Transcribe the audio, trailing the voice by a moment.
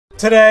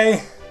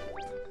Today,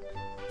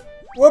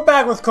 we're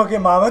back with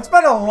Cooking Mama. It's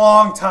been a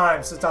long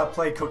time since I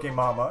played Cooking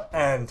Mama,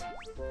 and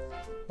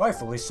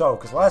rightfully so,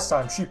 because last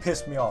time she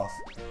pissed me off.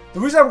 The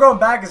reason I'm going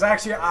back is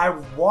actually I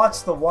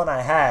watched the one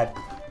I had,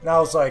 and I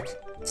was like,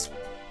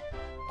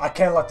 I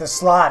can't let this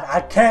slide. I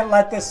can't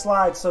let this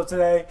slide. So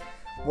today,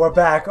 we're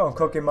back on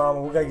Cooking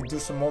Mama. We're gonna do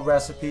some more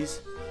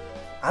recipes.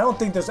 I don't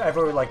think there's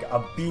ever like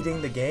a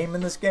beating the game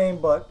in this game,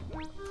 but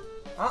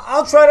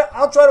I'll try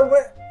to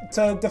win,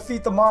 to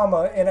defeat the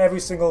mama in every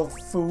single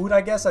food.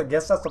 I guess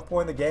that's the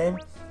point of the game.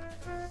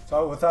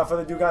 So without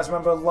further ado, guys,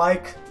 remember,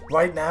 like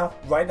right now.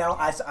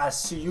 I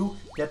see you.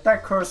 Get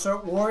that cursor,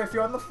 or if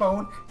you're on the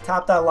phone,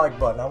 tap that like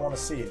button. I want to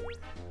see it.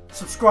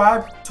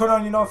 Subscribe. Turn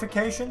on your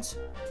notifications.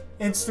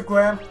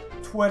 Instagram,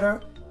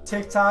 Twitter,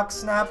 TikTok,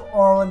 Snap,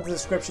 all in the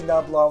description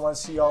down below. I want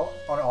to see y'all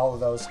on all of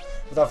those.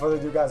 Without further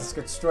ado, guys, let's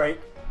get straight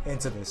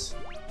into this.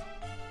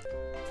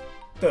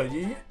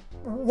 Dude,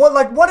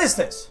 what is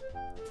this?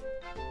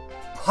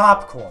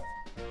 Popcorn.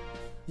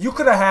 You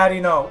could have had,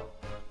 you know,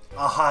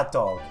 a hot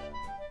dog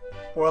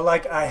or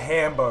like a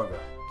hamburger,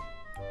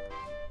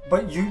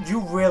 but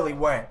you really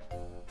went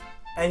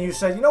and you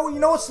said, you know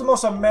what's the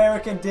most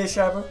American dish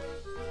ever?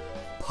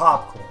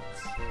 Popcorn.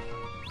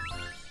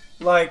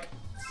 Like,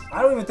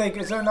 I don't even think,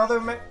 is there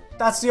another?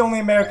 That's the only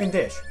American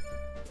dish.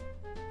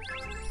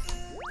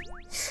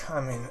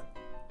 I mean,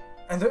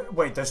 and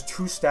wait, there's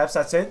 2 steps.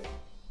 That's it.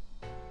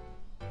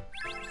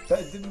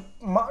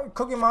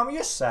 Cooking Mama,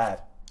 you're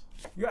sad.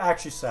 You're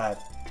actually sad.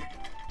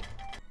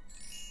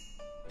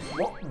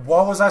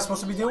 What was I supposed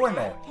to be doing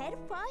there?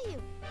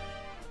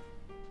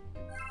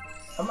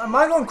 Am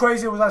I going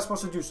crazy, or was I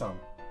supposed to do something?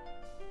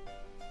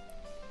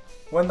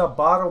 When the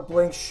bottle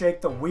blinks,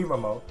 shake the Wii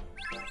remote.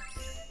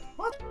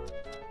 What?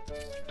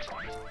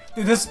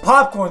 Dude, this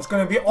popcorn's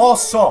gonna be all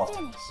salt.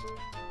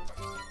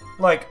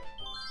 Like,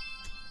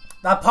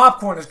 that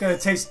popcorn is gonna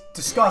taste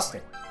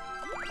disgusting.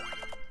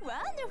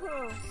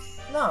 Wonderful.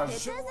 No, It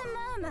doesn't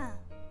mama.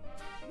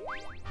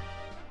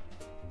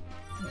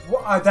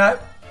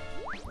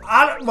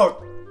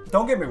 Look,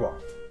 don't get me wrong.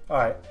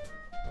 Alright.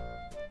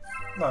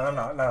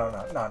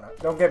 No.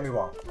 Don't get me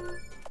wrong.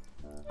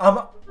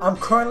 I'm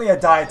currently a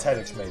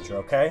dietetics major,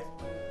 okay?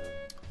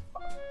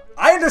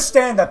 I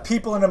understand that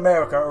people in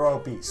America are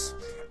obese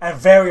and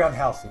very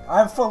unhealthy.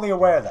 I'm fully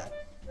aware of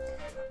that.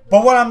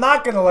 But what I'm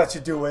not gonna let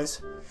you do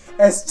is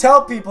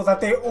tell people that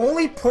they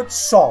only put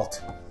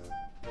salt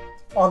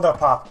on their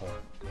popcorn.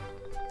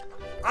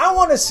 I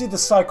want to see the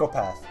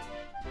psychopath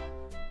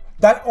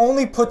that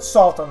only puts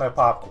salt on their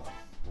popcorn.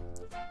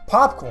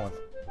 Popcorn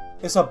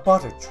is a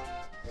butter treat.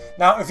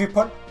 Now, if you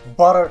put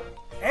butter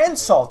and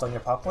salt on your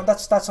popcorn,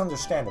 that's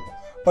understandable.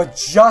 But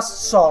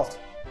just salt,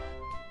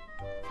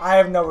 I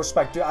have no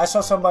respect. Dude, I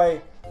saw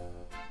somebody,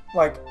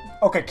 like,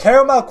 okay,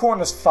 caramel corn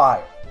is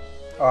fire.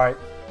 Alright.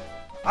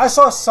 I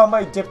saw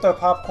somebody dip their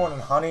popcorn in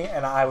honey,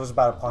 and I was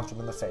about to punch him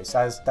in the face.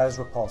 That is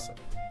repulsive.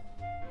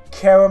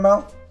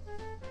 Caramel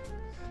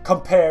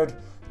compared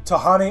to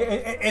honey,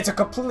 it's a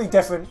completely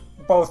different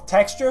both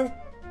texture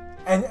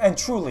and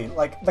truly,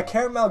 like, the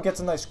caramel gets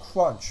a nice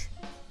crunch.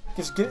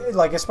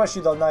 Like,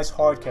 especially the nice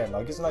hard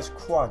caramel, it gives a nice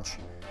crunch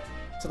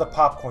to the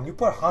popcorn. You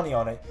put honey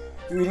on it,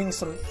 you're eating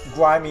some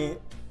grimy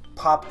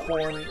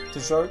popcorn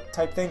dessert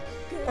type thing.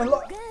 And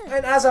look,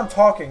 and as I'm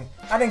talking,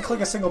 I didn't click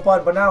a single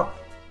button, but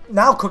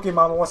now Cooking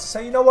Mama wants to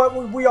say, you know what,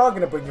 we are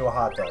gonna bring you a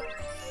hot dog.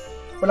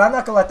 But I'm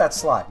not gonna let that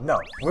slide. No,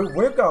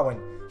 we're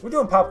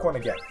doing popcorn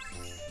again.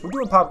 We're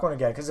doing popcorn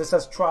again, because it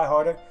says try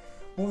harder.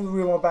 Move the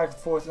remote back and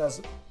forth, and as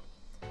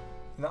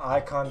in the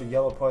icon, the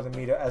yellow part of the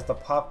meter, as the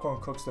popcorn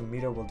cooks, the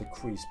meter will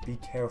decrease. Be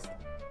careful.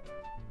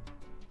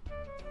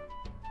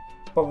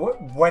 But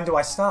when do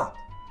I stop?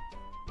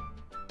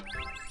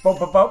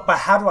 But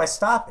how do I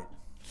stop it?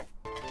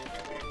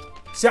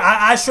 See,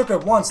 I shook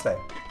it once then.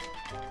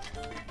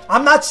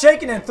 I'm not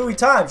shaking it 3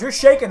 times. You're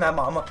shaking that,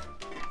 mama.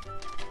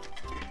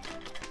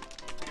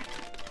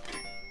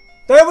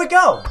 There we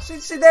go.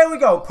 See, there we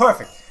go.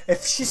 Perfect.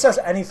 If she says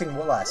anything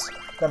less,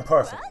 then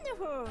perfect. Wonderful.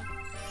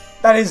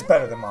 That is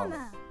better than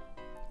mama.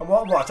 And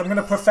watch, I'm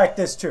gonna perfect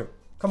this too.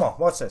 Come on,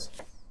 watch this.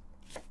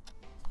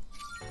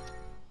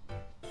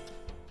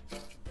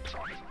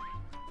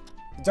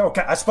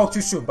 Okay, I spoke too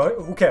soon, but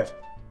who cares?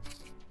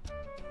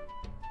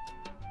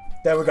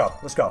 There we go.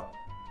 Let's go.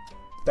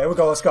 There we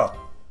go. Let's go.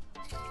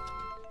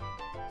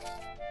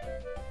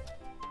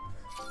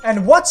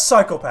 And what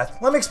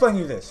psychopath? Let me explain to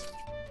you this.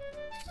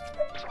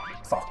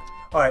 Fuck.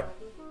 All right.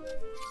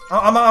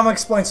 I'm gonna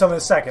explain something in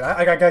a second.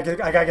 I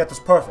gotta get this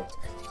perfect.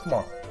 Come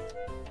on.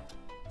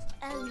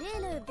 A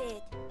little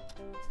bit.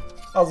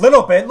 A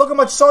little bit? Look how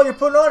much salt you're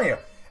putting on here.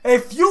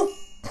 If you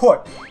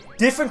put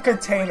different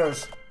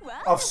containers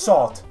of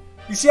salt,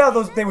 you see how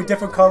they were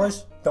different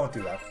colors? Don't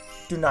do that.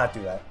 Do not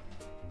do that.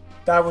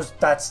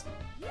 That's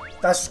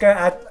just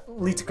gonna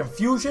lead to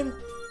confusion.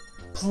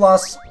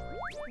 Plus,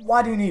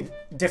 why do you need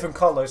different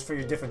colors for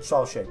your different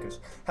salt shakers?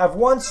 Have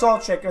one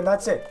salt shaker and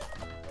that's it.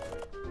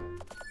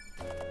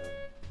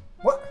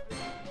 What?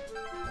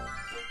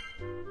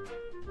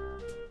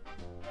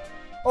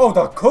 Oh,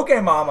 the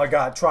Cooking Mama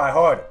got try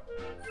harder.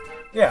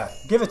 Yeah,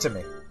 give it to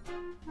me.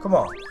 Come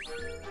on.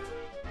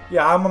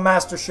 Yeah, I'm a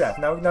master chef.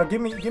 Now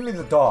give me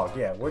the dog.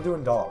 Yeah, we're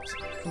doing dogs.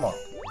 Come on.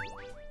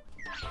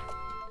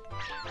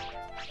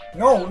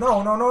 No,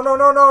 no, no, no, no,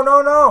 no, no,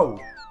 no, no.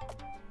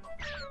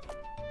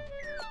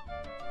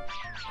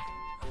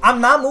 I'm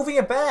not moving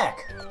it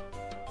back.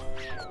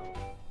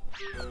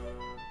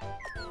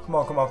 Come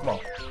on, come on, come on.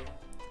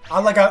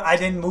 I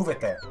didn't move it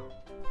there.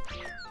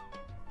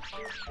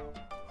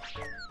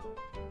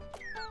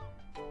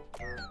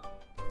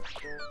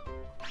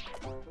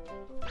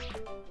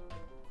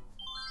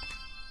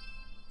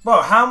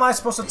 Bro, how am I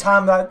supposed to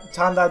time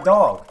that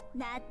dog?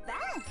 Not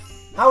bad.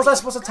 How was I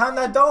supposed to time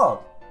that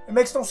dog? It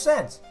makes no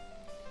sense.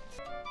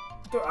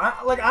 Dude,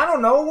 I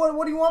don't know.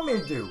 What do you want me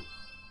to do?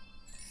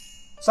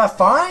 Is that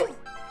fine?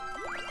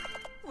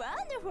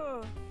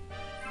 Wonderful.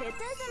 Better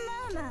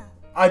than Mama.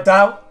 I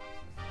doubt.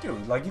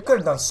 Dude, like, you could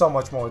have done so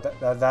much more.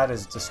 That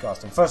is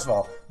disgusting. First of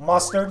all,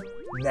 mustard,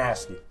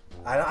 nasty.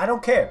 I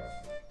don't care.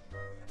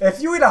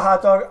 If you eat a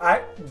hot dog,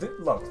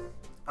 look,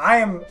 I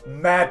am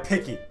mad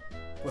picky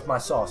with my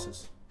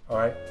sauces.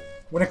 Alright?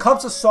 When it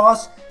comes to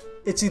sauce,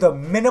 it's either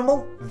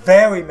minimal,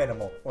 very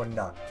minimal, or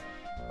none.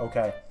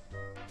 Okay?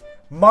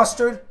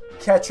 Mustard,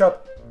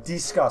 ketchup,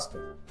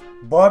 disgusting.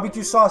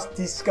 Barbecue sauce,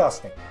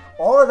 disgusting.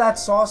 All of that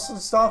sauce and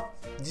stuff,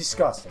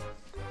 disgusting.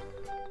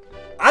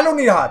 I don't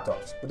need hot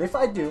dogs, but if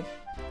I do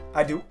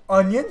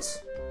onions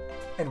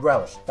and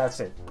relish. That's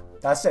it.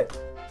 That's it.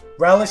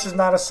 Relish is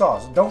not a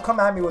sauce. Don't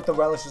come at me with the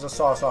relish is a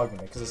sauce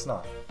argument, because it's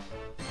not.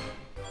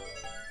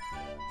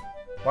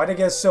 Why did I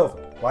get a silver?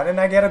 Why didn't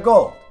I get a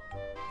gold?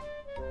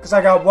 Because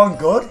I got one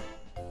good?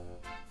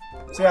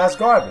 See, that's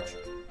garbage.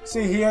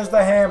 See, here's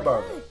the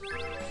hamburger.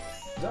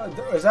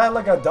 Is that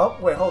like a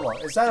double? Wait, hold on.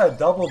 Is that a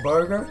double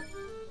burger?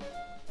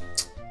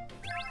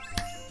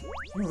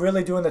 You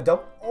really doing the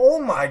double? Oh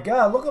my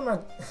god, look at my...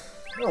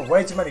 There are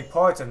way too many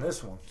parts in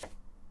this one.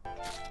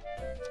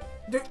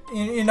 Dude,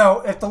 you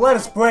know, if the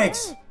lettuce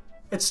breaks,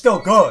 it's still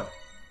good.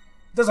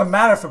 It doesn't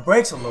matter if it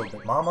breaks a little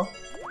bit, mama.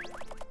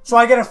 So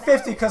I get a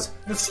 50 because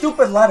the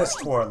stupid lettuce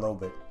tore a little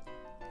bit.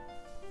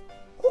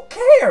 Who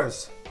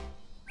cares?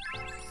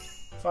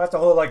 So I have to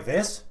hold it like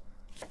this?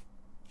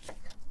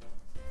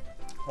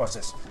 What's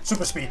this?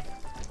 Super speed.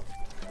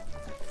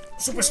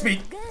 Super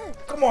speed.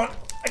 Come on.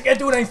 I can't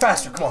do it any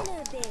faster. Come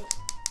on.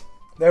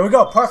 There we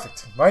go.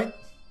 Perfect. Right?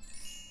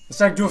 Let's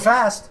like do it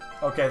fast.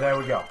 Okay, there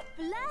we go.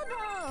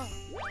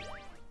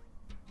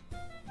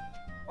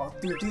 Oh,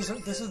 dude,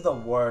 this is the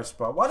worst,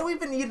 bro. Why do we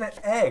even need an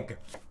egg?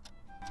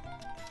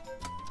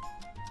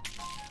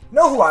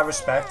 Know who I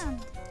respect?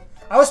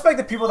 I respect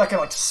the people that can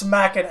like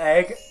smack an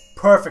egg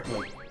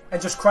perfectly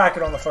and just crack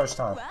it on the first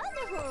time.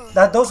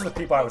 Those are the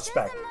people I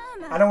respect.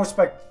 I don't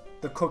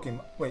respect the cooking.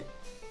 Wait,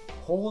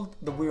 hold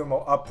the Wii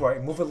remote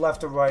upright, move it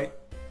left or right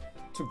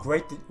to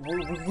grate the.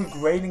 We're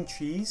grating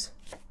cheese.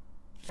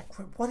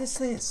 What is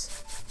this?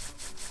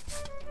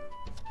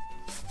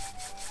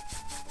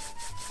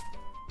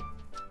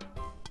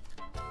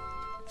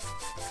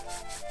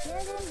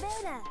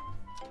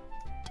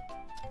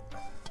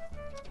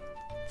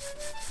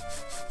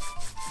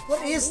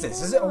 What is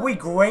this? Are we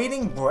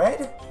grating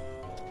bread?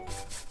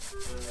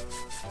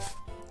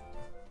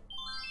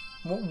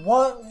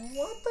 What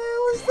the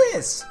hell is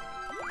this?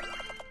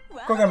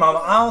 Okay, Mama,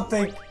 I don't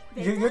think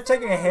you're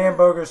taking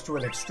hamburgers to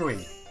an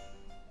extreme.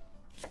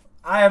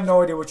 I have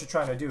no idea what you're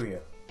trying to do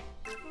here.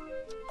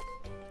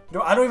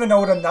 Dude, I don't even know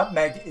what a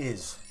nutmeg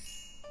is.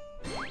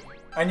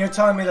 And you're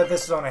telling me that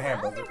this is on a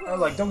hamburger.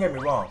 Like, don't get me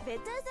wrong.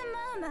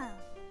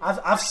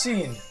 I've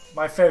seen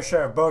my fair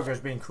share of burgers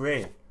being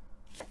created.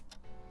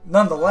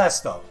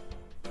 Nonetheless, though,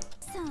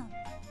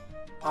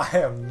 I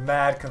am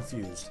mad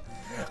confused.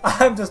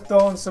 I'm just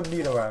throwing some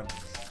meat around.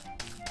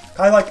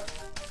 Can I, like...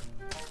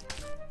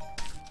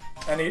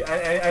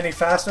 Any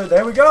faster?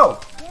 There we go!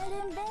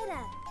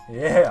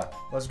 Yeah,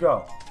 let's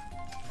go.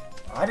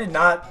 I did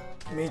not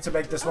mean to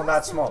make this one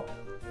that small.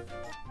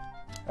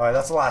 Alright,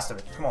 that's the last of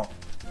it. Come on.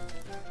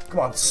 Come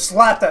on,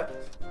 slap that...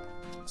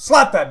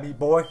 Slap that meat,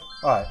 boy!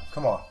 Alright,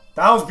 come on.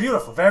 That was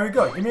beautiful. Very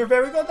good. Give me a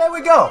very good. There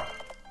we go!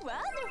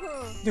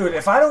 Dude,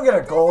 if I don't get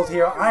a gold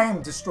here, I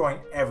am destroying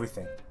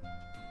everything.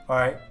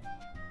 Alright.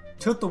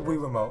 Tilt the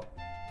Wii remote.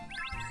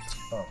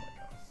 Oh my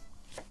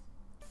god.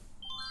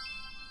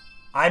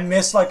 I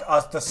missed like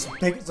the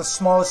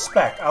smallest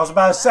speck. I was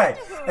about to say,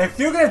 if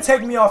you're gonna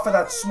take me off of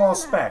that small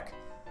speck,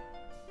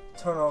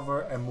 turn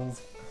over and move.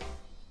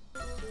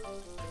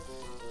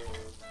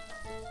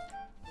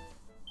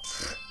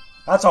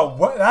 That's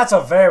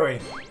a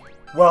very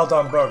well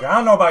done burger. I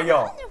don't know about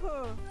y'all.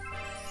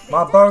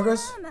 My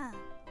burgers,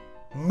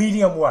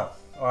 medium well.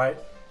 Alright?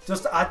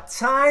 Just a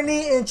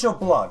tiny inch of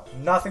blood.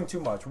 Nothing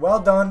too much. Well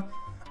done.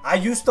 I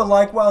used to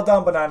like well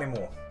done, but not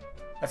anymore.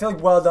 I feel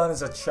like well done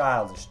is a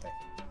childish thing.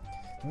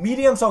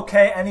 Medium's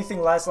okay.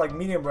 Anything less, like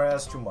medium rare,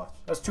 that's too much.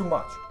 That's too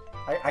much.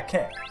 I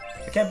can't.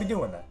 I can't be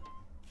doing that.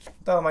 What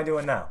the hell am I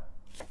doing now?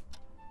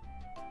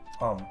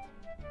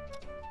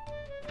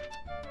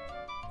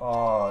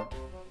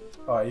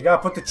 Alright, you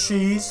gotta put the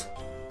cheese.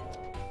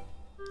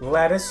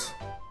 Lettuce.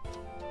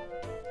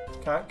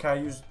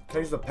 Can Can I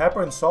use the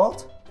pepper and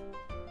salt?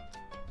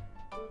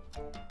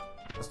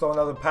 Let's throw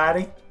another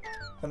patty,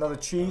 another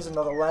cheese,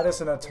 another lettuce,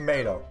 and a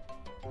tomato.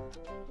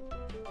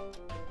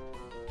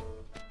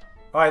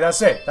 Alright,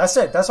 that's it. That's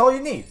it. That's all you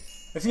need.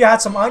 If you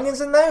had some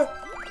onions in there,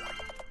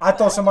 I'd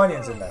throw some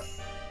onions in there.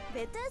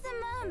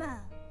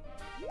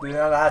 You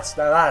know,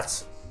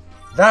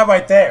 that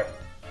right there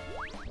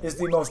is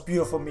the most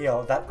beautiful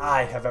meal that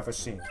I have ever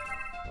seen.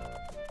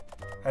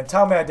 And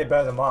tell me I did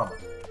better than Mama.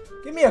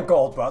 Give me a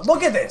gold, bro.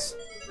 Look at this.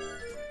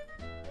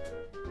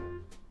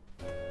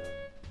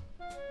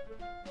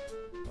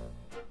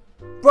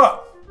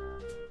 Bro.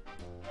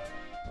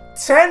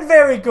 10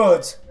 very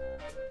goods.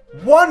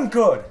 1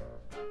 good.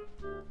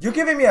 You're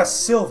giving me a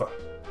silver.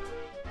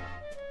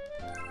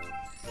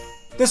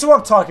 This is what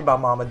I'm talking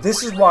about, Mama.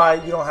 This is why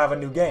you don't have a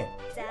new game.